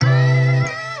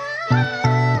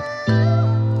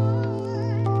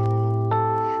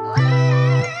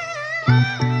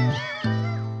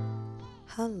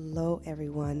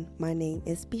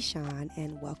name is Bishan,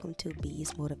 and welcome to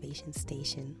B's Motivation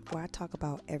Station, where I talk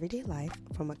about everyday life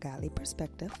from a godly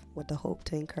perspective with the hope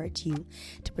to encourage you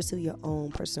to pursue your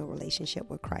own personal relationship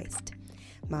with Christ.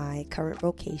 My current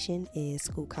vocation is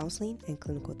school counseling and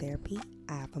clinical therapy.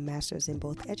 I have a master's in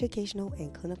both educational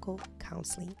and clinical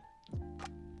counseling.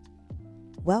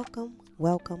 Welcome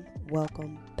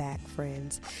back,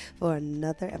 friends, for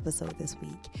another episode this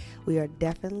week. We are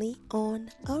definitely on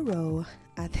a roll.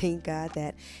 I thank God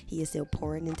that He is still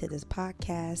pouring into this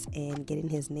podcast and getting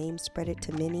His name spreaded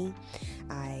to many.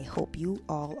 I hope you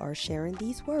all are sharing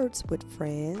these words with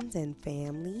friends and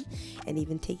family, and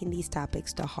even taking these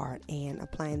topics to heart and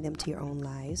applying them to your own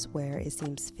lives where it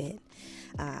seems fit.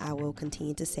 I will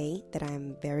continue to say that I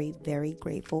am very, very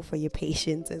grateful for your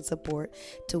patience and support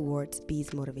towards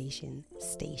B's Motivation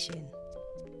Station.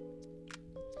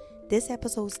 This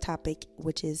episode's topic,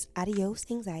 which is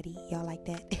Adiós, anxiety. Y'all like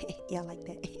that? Y'all like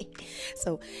that?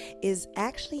 So, is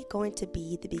actually going to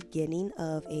be the beginning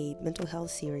of a mental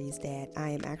health series that I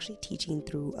am actually teaching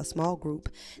through a small group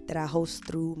that I host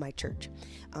through my church.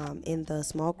 In the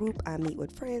small group, I meet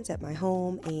with friends at my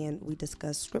home and we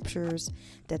discuss scriptures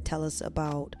that tell us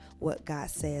about what God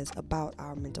says about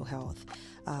our mental health.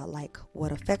 Like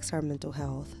what affects our mental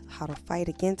health, how to fight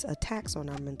against attacks on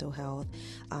our mental health,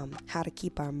 how to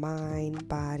keep our mind,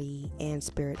 body, and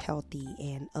spirit healthy,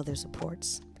 and other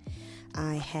supports.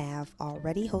 I have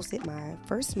already hosted my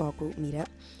first small group meetup,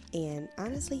 and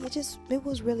honestly, it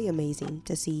was really amazing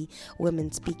to see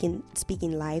women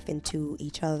speaking life into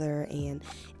each other and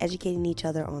educating each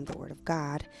other on the Word of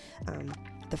God.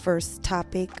 The first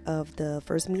topic of the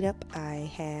first meetup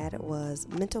I had was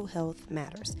mental health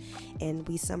matters, and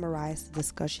we summarized the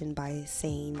discussion by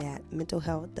saying that mental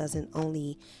health doesn't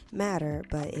only matter,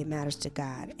 but it matters to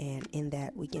God, and in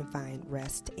that we can find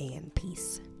rest and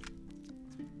peace.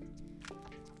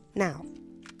 Now,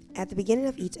 at the beginning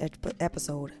of each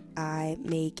episode, I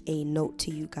make a note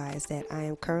to you guys that I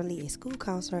am currently a school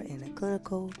counselor and a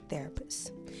clinical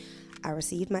therapist. I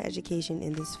received my education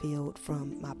in this field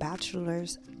from my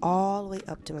bachelor's all the way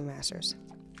up to my master's.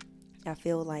 I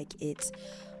feel like it's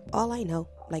all I know,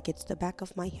 like it's the back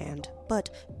of my hand.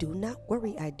 But do not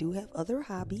worry, I do have other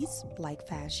hobbies like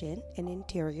fashion and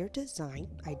interior design.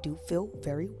 I do feel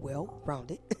very well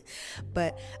rounded.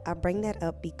 But I bring that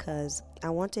up because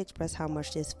I want to express how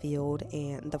much this field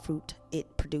and the fruit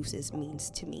it produces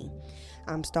means to me.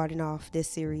 I'm starting off this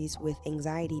series with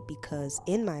anxiety because,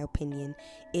 in my opinion,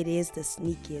 it is the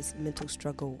sneakiest mental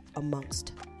struggle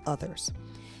amongst others.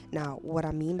 Now, what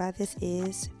I mean by this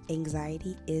is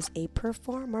anxiety is a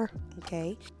performer,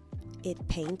 okay? It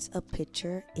paints a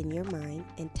picture in your mind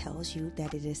and tells you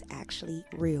that it is actually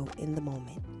real in the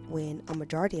moment, when a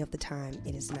majority of the time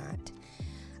it is not.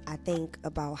 I think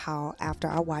about how after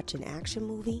I watch an action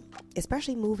movie,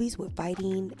 especially movies with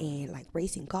fighting and like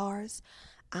racing cars,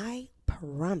 I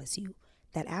promise you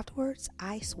that afterwards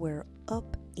I swear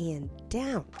up and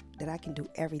down that I can do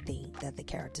everything that the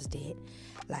characters did.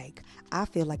 Like, I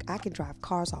feel like I can drive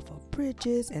cars off of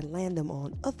bridges and land them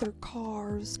on other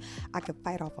cars. I can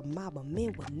fight off a mob of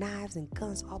men with knives and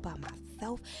guns all by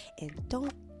myself. And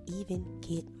don't even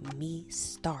get me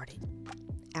started.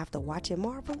 After watching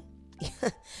Marvel,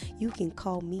 you can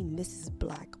call me Mrs.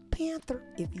 Black Panther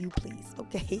if you please,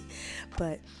 okay?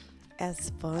 But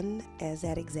as fun as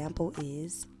that example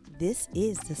is, this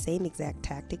is the same exact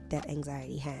tactic that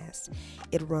anxiety has.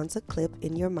 It runs a clip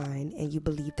in your mind and you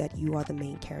believe that you are the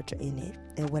main character in it.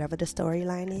 And whatever the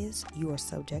storyline is, you are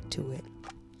subject to it.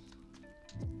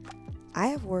 I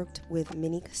have worked with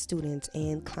many students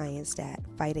and clients that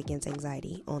fight against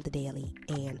anxiety on the daily,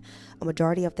 and a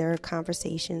majority of their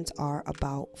conversations are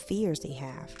about fears they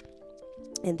have.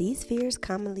 And these fears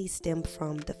commonly stem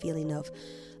from the feeling of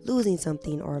losing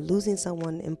something or losing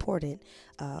someone important,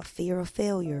 fear of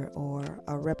failure, or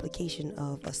a replication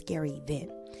of a scary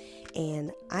event.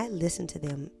 And I listen to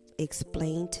them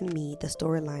explain to me the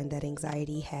storyline that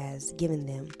anxiety has given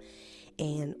them.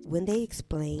 And when they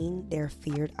explain their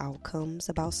feared outcomes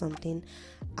about something,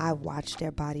 I watch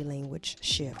their body language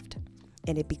shift,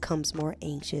 and it becomes more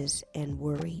anxious and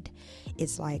worried.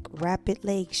 It's like rapid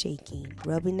leg shaking,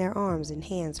 rubbing their arms and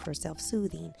hands for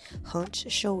self-soothing,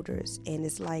 hunched shoulders, and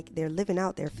it's like they're living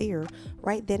out their fear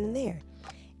right then and there.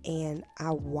 And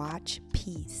I watch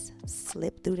peace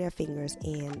slip through their fingers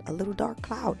and a little dark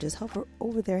cloud just hover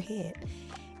over their head.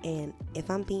 And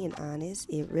if I'm being honest,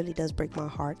 it really does break my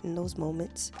heart in those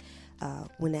moments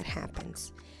when that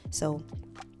happens. So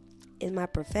in my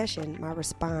profession, my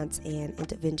response and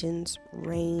interventions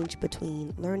range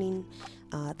between learning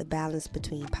the balance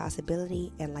between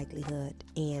possibility and likelihood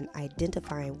and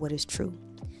identifying what is true.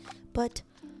 But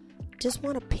just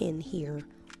want to pin here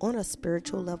on a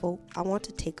spiritual level. I want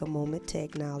to take a moment to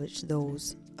acknowledge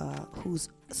those who's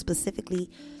specifically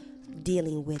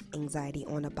dealing with anxiety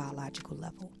on a biological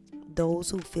level, those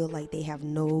who feel like they have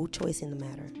no choice in the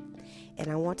matter.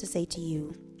 And I want to say to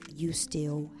you, you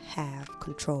still have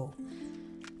control.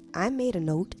 I made a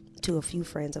note to a few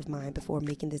friends of mine before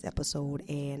making this episode,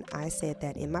 and I said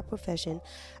that in my profession,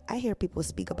 I hear people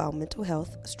speak about mental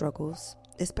health struggles,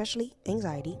 especially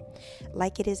anxiety,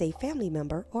 like it is a family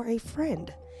member or a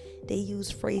friend. They use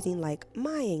phrasing like,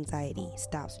 my anxiety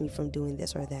stops me from doing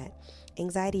this or that.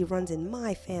 Anxiety runs in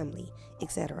my family,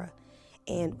 etc.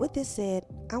 And with this said,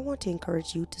 I want to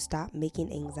encourage you to stop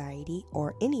making anxiety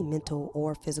or any mental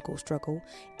or physical struggle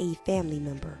a family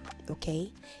member,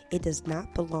 okay? It does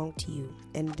not belong to you,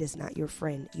 and it is not your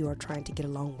friend you are trying to get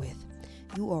along with.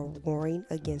 You are warring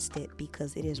against it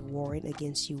because it is warring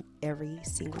against you every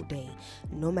single day,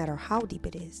 no matter how deep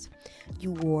it is.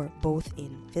 You war both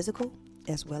in physical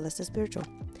as well as the spiritual.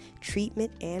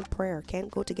 Treatment and prayer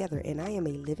can't go together, and I am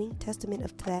a living testament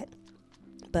of that.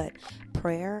 But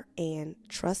prayer and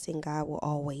trust in God will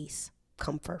always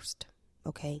come first,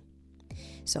 okay?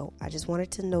 So I just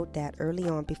wanted to note that early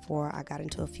on before I got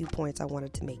into a few points I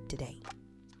wanted to make today.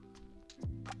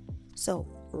 So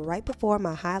right before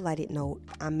my highlighted note,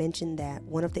 I mentioned that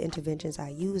one of the interventions I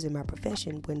use in my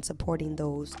profession when supporting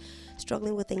those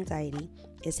struggling with anxiety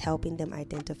is helping them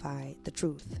identify the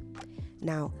truth.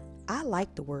 Now, I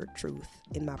like the word truth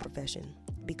in my profession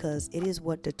because it is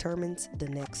what determines the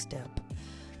next step.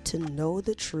 To know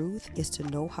the truth is to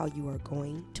know how you are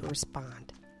going to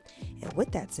respond. And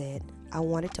with that said, I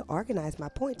wanted to organize my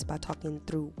points by talking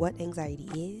through what anxiety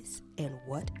is and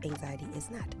what anxiety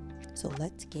is not. So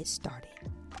let's get started.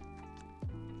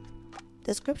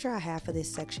 The scripture I have for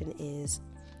this section is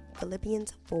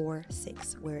Philippians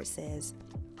 4:6, where it says,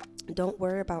 don't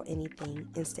worry about anything.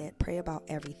 Instead, pray about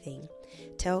everything.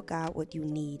 Tell God what you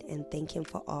need and thank Him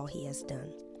for all He has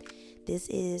done. This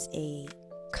is a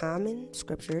common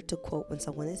scripture to quote when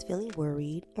someone is feeling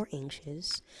worried or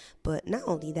anxious. But not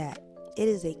only that, it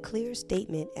is a clear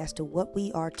statement as to what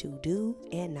we are to do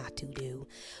and not to do,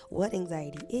 what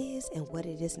anxiety is and what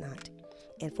it is not.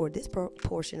 And for this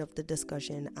portion of the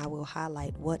discussion, I will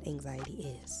highlight what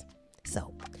anxiety is.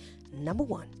 So, number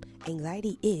one,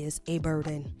 anxiety is a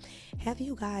burden. Have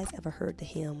you guys ever heard the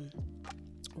hymn,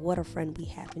 What a Friend We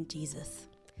Have in Jesus?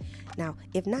 Now,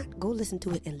 if not, go listen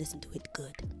to it and listen to it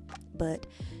good. But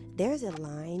there's a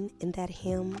line in that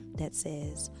hymn that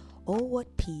says, oh,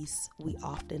 what peace we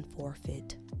often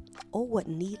forfeit. Oh, what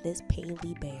needless pain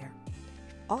we bear.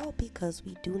 All because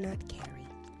we do not carry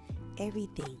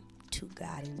everything to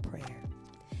God in prayer.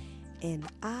 And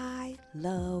I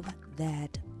love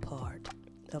that part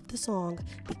of the song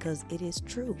because it is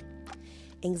true.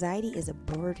 Anxiety is a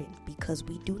burden because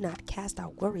we do not cast our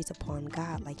worries upon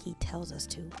God like He tells us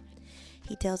to.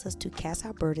 He tells us to cast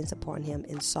our burdens upon Him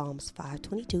in Psalms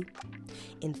 5:22,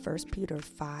 in 1 Peter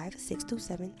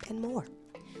 5:6-7, and more.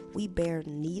 We bear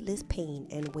needless pain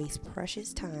and waste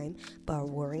precious time by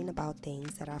worrying about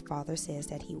things that our Father says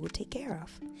that He will take care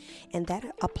of. And that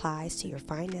applies to your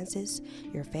finances,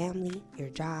 your family, your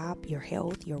job, your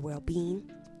health, your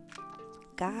well-being.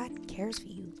 God cares for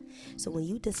you. So when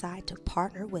you decide to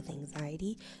partner with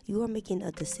anxiety, you are making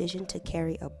a decision to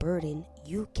carry a burden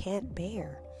you can't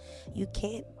bear. You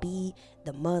can't be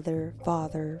the mother,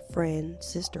 father, friend,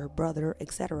 sister, brother,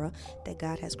 etc. that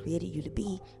God has created you to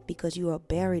be because you are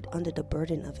buried under the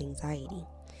burden of anxiety.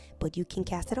 But you can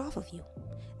cast it off of you.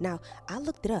 Now, I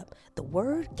looked it up. The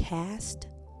word cast,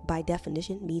 by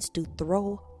definition, means to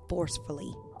throw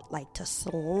forcefully, like to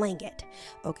sling it,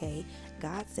 okay?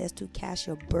 God says to cast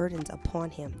your burdens upon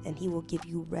Him and He will give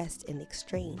you rest in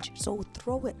exchange. So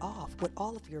throw it off with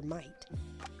all of your might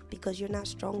because you're not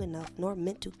strong enough nor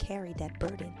meant to carry that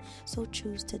burden. So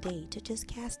choose today to just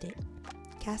cast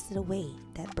it away,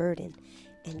 that burden,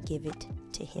 and give it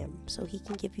to Him so He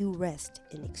can give you rest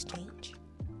in exchange.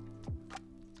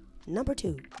 Number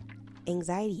 2,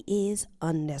 anxiety is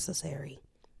unnecessary.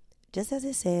 Just as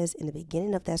it says in the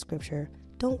beginning of that scripture,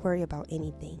 don't worry about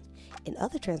anything. In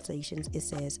other translations, it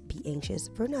says, be anxious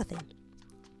for nothing.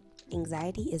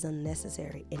 Anxiety is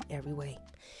unnecessary in every way.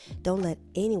 Don't let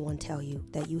anyone tell you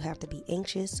that you have to be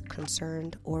anxious,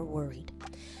 concerned, or worried.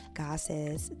 God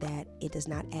says that it does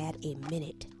not add a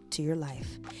minute to your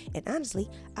life. And honestly,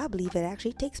 I believe it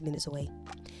actually takes minutes away.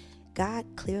 God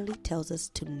clearly tells us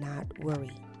to not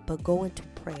worry, but go into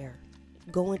prayer,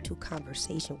 go into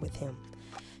conversation with Him,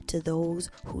 To those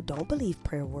who don't believe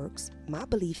prayer works, my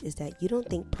belief is that you don't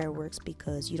think prayer works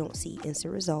because you don't see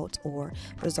instant results or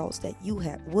results that you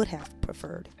would have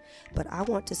preferred. But I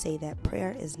want to say that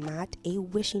prayer is not a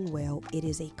wishing well, it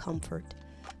is a comfort.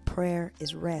 Prayer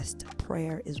is rest.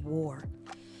 Prayer is war.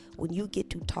 When you get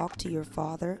to talk to your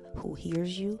Father who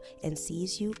hears you and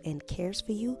sees you and cares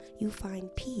for you, you find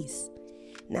peace.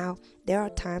 Now, there are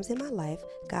times in my life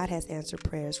God has answered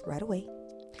prayers right away.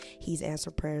 He's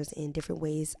answered prayers in different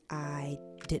ways I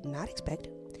did not expect,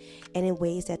 and in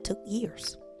ways that took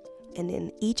years. And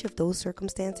in each of those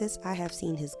circumstances, I have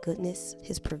seen His goodness,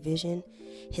 His provision,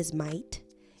 His might,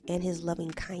 and His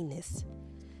loving kindness.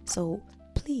 So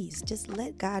please just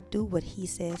let God do what He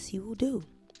says He will do.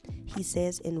 He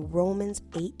says in Romans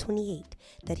 8:28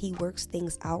 that He works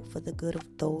things out for the good of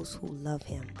those who love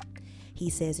Him. He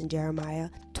says in Jeremiah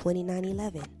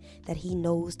 29:11 that He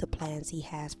knows the plans He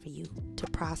has for you, to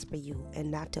prosper you and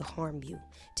not to harm you,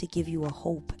 to give you a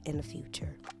hope and a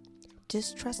future.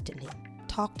 Just trust in Him,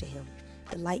 talk to Him,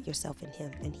 delight yourself in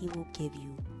Him, and He will give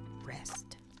you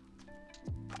rest.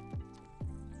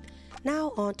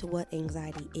 Now on to what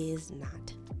anxiety is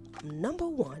not. Number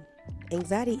 1,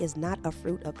 anxiety is not a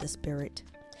fruit of the Spirit.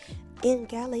 In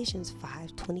Galatians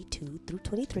 5:22 through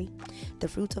 23, the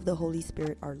fruits of the Holy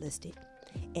Spirit are listed,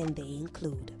 and they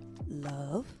include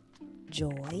love,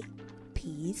 joy,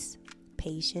 peace,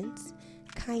 patience,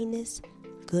 kindness,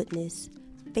 goodness,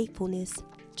 faithfulness,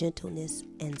 gentleness,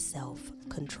 and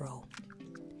self-control.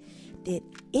 Did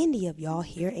any of y'all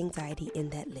hear anxiety in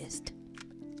that list?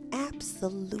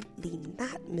 Absolutely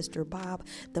not, Mr. Bob.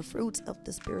 The fruits of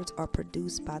the Spirit are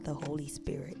produced by the Holy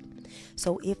Spirit.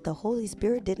 So if the Holy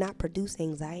Spirit did not produce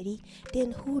anxiety,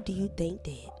 then who do you think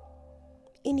did?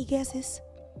 Any guesses?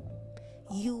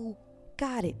 You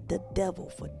got it. The devil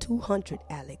for 200,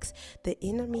 Alex. The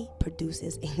enemy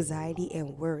produces anxiety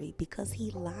and worry because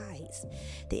he lies.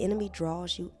 The enemy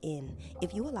draws you in,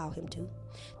 if you allow him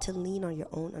to lean on your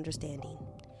own understanding.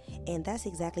 And that's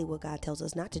exactly what God tells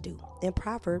us not to do. In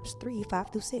Proverbs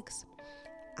 3:5-6,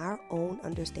 our own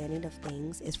understanding of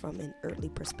things is from an earthly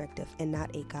perspective and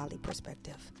not a godly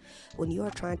perspective. When you are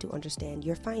trying to understand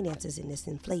your finances in this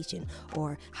inflation,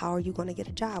 or how are you going to get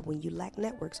a job when you lack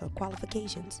networks or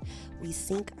qualifications, we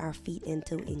sink our feet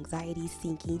into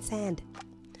anxiety-sinking sand.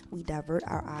 We divert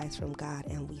our eyes from God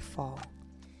and we fall.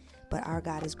 But our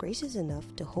God is gracious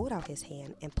enough to hold out His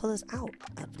hand and pull us out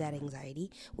of that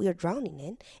anxiety we are drowning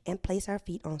in and place our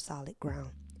feet on solid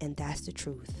ground. And that's the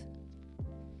truth.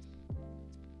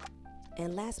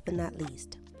 And last but not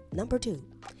least, number 2,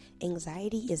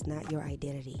 anxiety is not your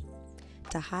identity.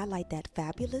 To highlight that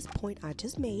fabulous point I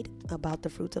just made about the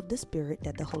fruits of the Spirit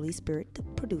that the Holy Spirit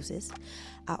produces,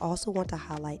 I also want to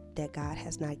highlight that God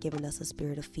has not given us a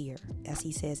spirit of fear, as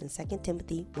He says in 2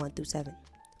 Timothy 1:7.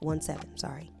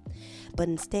 But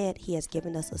instead, He has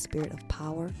given us a spirit of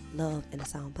power, love, and a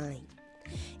sound mind.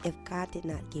 If God did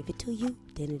not give it to you,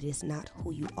 then it is not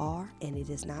who you are, and it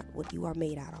is not what you are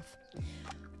made out of.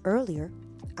 Earlier,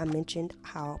 I mentioned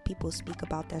how people speak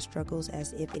about their struggles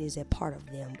as if it is a part of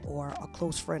them or a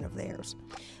close friend of theirs.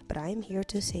 But I am here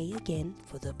to say again,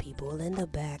 for the people in the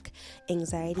back,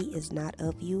 anxiety is not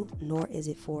of you, nor is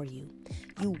it for you.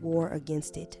 You war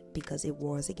against it because it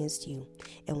wars against you.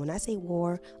 And when I say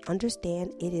war,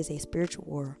 understand it is a spiritual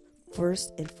war,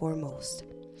 first and foremost.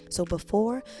 So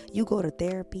before you go to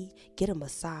therapy, get a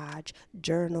massage,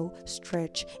 journal,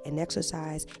 stretch, and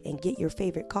exercise, and get your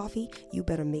favorite coffee, you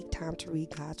better make time to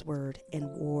read God's word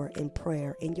and war and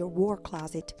prayer in your war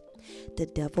closet. The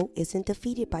devil isn't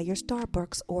defeated by your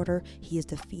Starbucks order. He is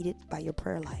defeated by your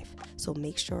prayer life. So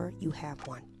make sure you have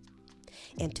one.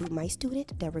 And to my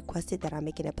student that requested that I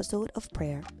make an episode of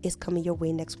prayer, it's coming your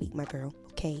way next week, my girl.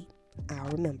 Okay? I'll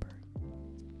remember.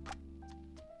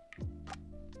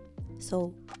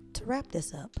 So to wrap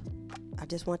this up, I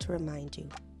just want to remind you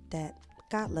that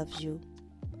God loves you,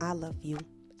 I love you,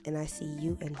 and I see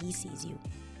you and He sees you.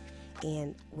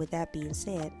 And with that being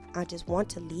said, I just want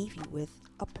to leave you with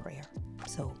a prayer.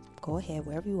 So go ahead,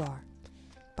 wherever you are,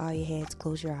 bow your heads,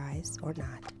 close your eyes, or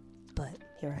not. But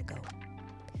here I go.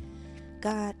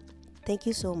 God, thank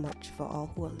you so much for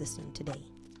all who are listening today.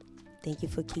 Thank you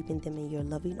for keeping them in your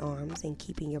loving arms and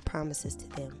keeping your promises to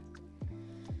them.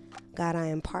 God, I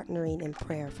am partnering in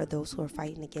prayer for those who are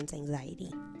fighting against anxiety.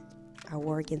 I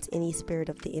war against any spirit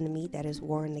of the enemy that is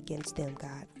warring against them,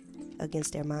 God,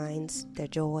 against their minds, their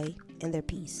joy, and their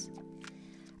peace.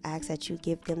 I ask that you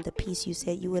give them the peace you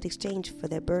said you would exchange for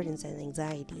their burdens and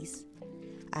anxieties.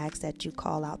 I ask that you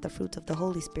call out the fruits of the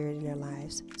Holy Spirit in their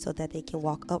lives so that they can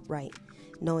walk upright,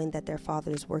 knowing that their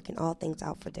Father is working all things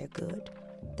out for their good,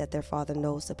 that their Father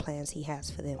knows the plans He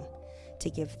has for them, to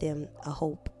give them a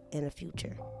hope and a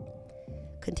future.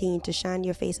 Continue to shine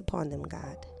your face upon them,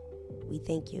 God. We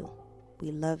thank you,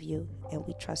 we love you, and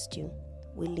we trust you.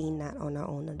 We lean not on our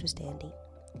own understanding.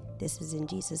 This is in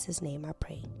Jesus' name I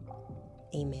pray.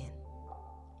 Amen.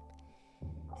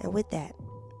 And with that,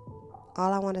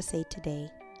 all I want to say today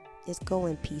is go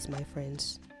in peace, my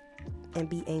friends, and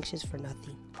be anxious for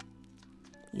nothing.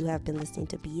 You have been listening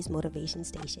to B's Motivation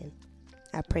Station.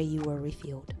 I pray you were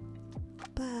refueled.